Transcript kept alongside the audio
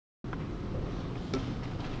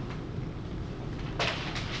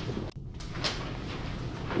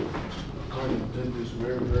present this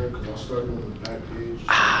mirror because I started on the back page.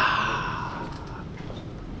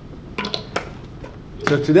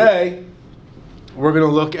 So today, we're going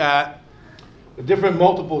to look at the different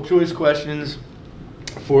multiple choice questions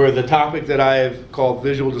for the topic that I've called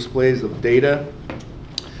visual displays of data.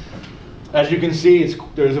 As you can see,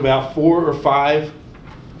 there's about 4 or 5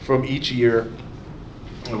 from each year.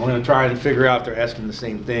 And we're going to try and figure out if they're asking the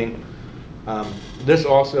same thing. This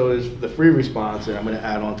also is the free response, and I'm going to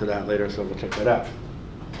add on to that later, so we'll check that out.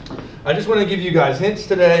 I just want to give you guys hints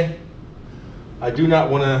today. I do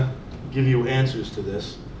not want to give you answers to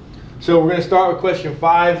this. So we're going to start with question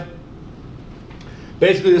 5.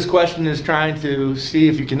 Basically, this question is trying to see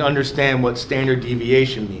if you can understand what standard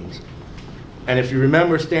deviation means. And if you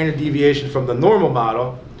remember standard deviation from the normal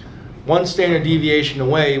model, one standard deviation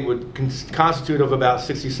away would constitute of about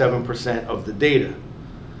 67% of the data.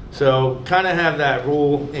 So kind of have that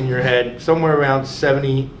rule in your head, somewhere around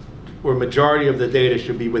 70 or majority of the data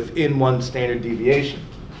should be within one standard deviation.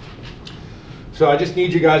 So I just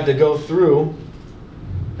need you guys to go through,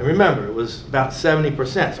 and remember it was about 70%,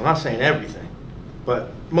 so I'm not saying everything,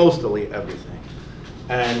 but mostly everything.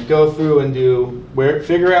 And go through and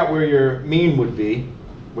figure out where your mean would be,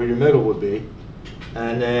 where your middle would be,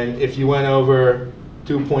 and then if you went over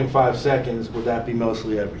 2.5 seconds, would that be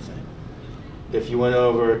mostly everything? If you went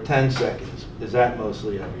over 10 seconds, is that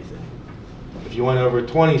mostly everything? If you went over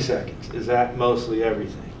 20 seconds, is that mostly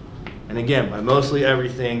everything? And again, by mostly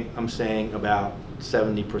everything, I'm saying about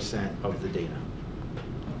 70% of the data.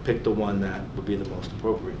 Pick the one that would be the most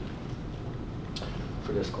appropriate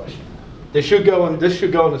for this question. This should go in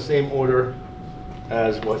the same order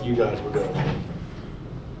as what you guys were going.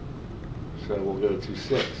 So we'll go to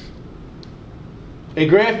 6. A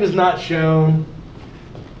graph is not shown.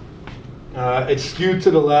 It's skewed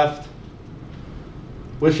to the left.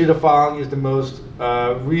 Which of the following is the most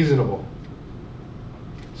reasonable?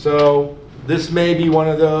 So this may be one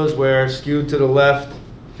of those where skewed to the left,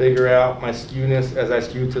 figure out my skewness as I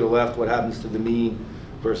skew to the left, what happens to the mean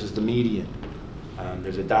versus the median.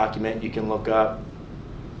 There's a document you can look up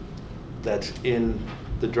that's in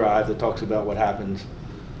the drive that talks about what happens.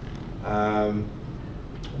 So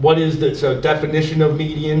definition of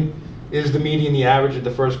median, is the median the average of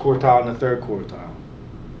the first quartile and the third quartile?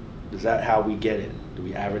 Is that how we get it? Do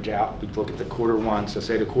we average out? We look at the quarter 1, so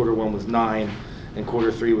say the quarter 1 was 9 and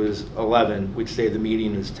quarter 3 was 11, we'd say the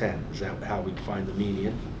median is 10. Is that how we find the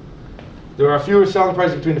median? There are fewer selling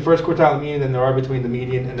prices between the first quartile and the median than there are between the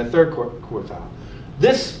median and the third quartile.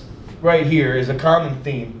 This right here is a common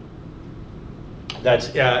theme that's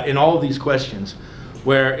in all of these questions,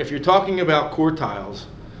 where if you're talking about quartiles,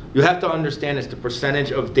 you have to understand it's the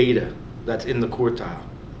percentage of data that's in the quartile.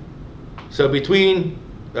 So between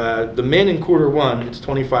the min in quarter 1, it's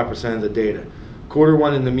 25% of the data. Quarter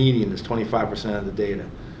 1 in the median is 25% of the data.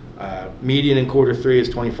 Median in quarter 3 is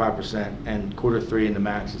 25%, and quarter 3 in the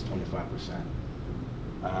max is 25%.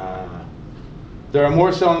 There are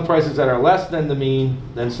more selling prices that are less than the mean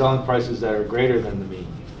than selling prices that are greater than the mean.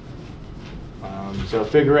 So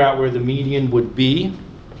figure out where the median would be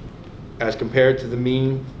as compared to the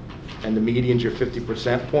mean, and the median's your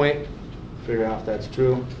 50% point. Figure out if that's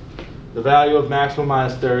true. The value of maximum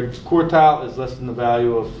minus third quartile is less than the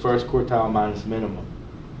value of first quartile minus minimum.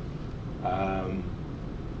 I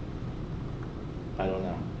don't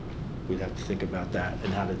know. We'd have to think about that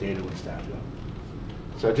and how the data would stack up.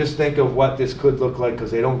 So just think of what this could look like,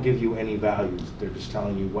 because they don't give you any values. They're just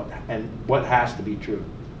telling you what has to be true.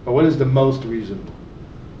 Or what is the most reasonable?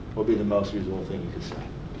 What would be the most reasonable thing you could say?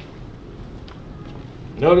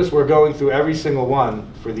 Notice we're going through every single one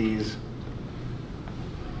for these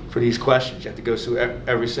questions. You have to go through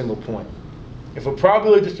every single point. If a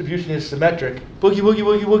probability distribution is symmetric, boogie, boogie,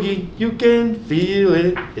 boogie, boogie, you can feel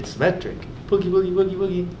it. It's symmetric. Boogie, boogie, boogie,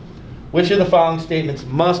 boogie. Which of the following statements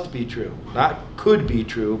must be true? Not could be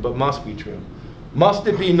true, but must be true. Must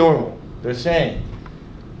it be normal? They're saying,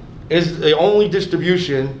 is the only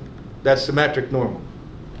distribution that's symmetric normal?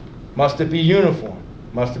 Must it be uniform?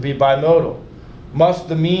 Must it be bimodal? Must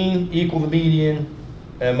the mean equal the median?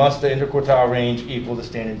 And must the interquartile range equal the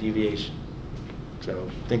standard deviation? So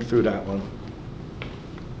think through that one.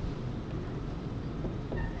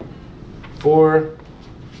 4,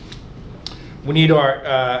 we need our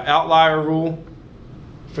outlier rule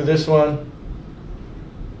for this one.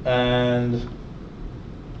 And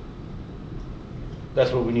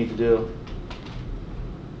that's what we need to do.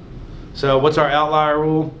 So what's our outlier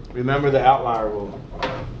rule? Remember the outlier rule.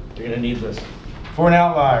 You're going to need this. For an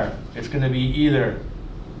outlier, it's going to be either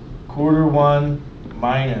quarter 1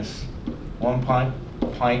 minus 1.5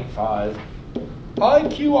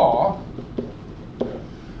 IQR.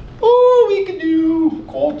 Ooh, we can do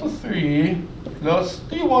quarter 3 plus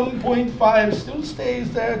the 1.5 still stays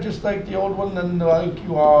there just like the old one, and the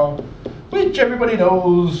IQR, which everybody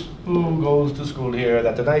knows who goes to school here,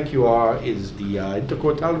 that the IQR is the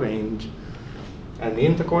interquartile range, and the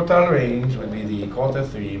interquartile range would be the quarter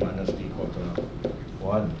 3 minus the quarter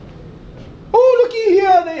 1. Oh, looky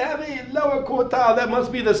here, they have a lower quartile. That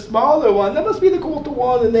must be the smaller one. That must be the quarter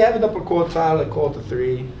 1, and they have an upper quartile at quarter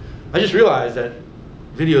 3. I just realized that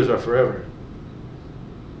videos are forever.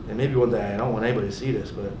 And maybe one day I don't want anybody to see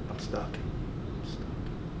this, but I'm stuck.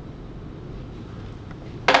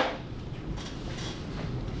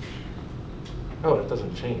 Oh, it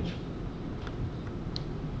doesn't change.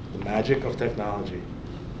 The magic of technology.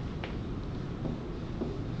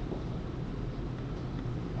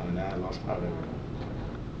 Oh, now I lost my memory.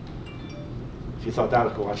 If you thought that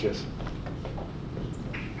was cool, watch this.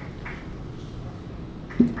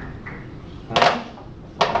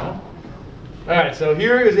 All right, so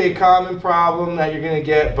here is a common problem that you're going to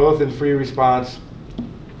get both in free response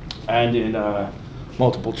and in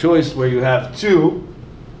multiple choice, where you have two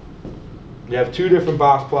different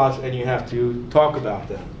box plots and you have to talk about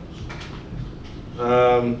them.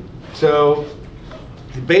 So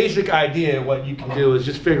the basic idea, what you can do is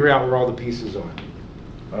just figure out where all the pieces are.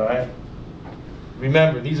 All right.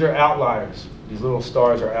 Remember, these are outliers. These little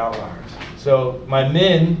stars are outliers. So my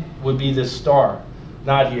min would be this star,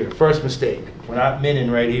 not here. First mistake. We're not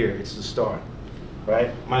minning right here. It's the star,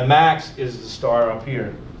 right? My max is the star up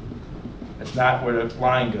here. It's not where the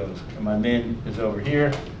line goes. And my min is over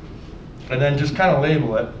here. And then just kind of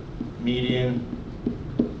label it. Median,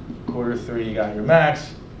 quarter 3, you got your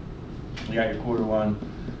max. You got your quarter 1,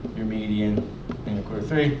 your median, and your quarter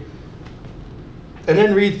 3. And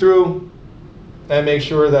then read through and make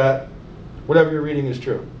sure that whatever you're reading is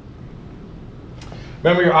true.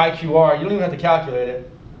 Remember your IQR, you don't even have to calculate it.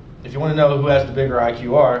 If you want to know who has the bigger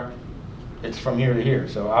IQR, it's from here to here.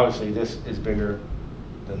 So obviously this is bigger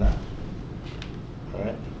than that. All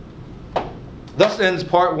right. Thus ends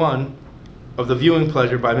part 1 of The Viewing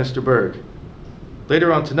Pleasure by Mr. Berg.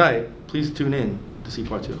 Later on tonight, please tune in to see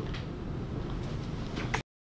part 2.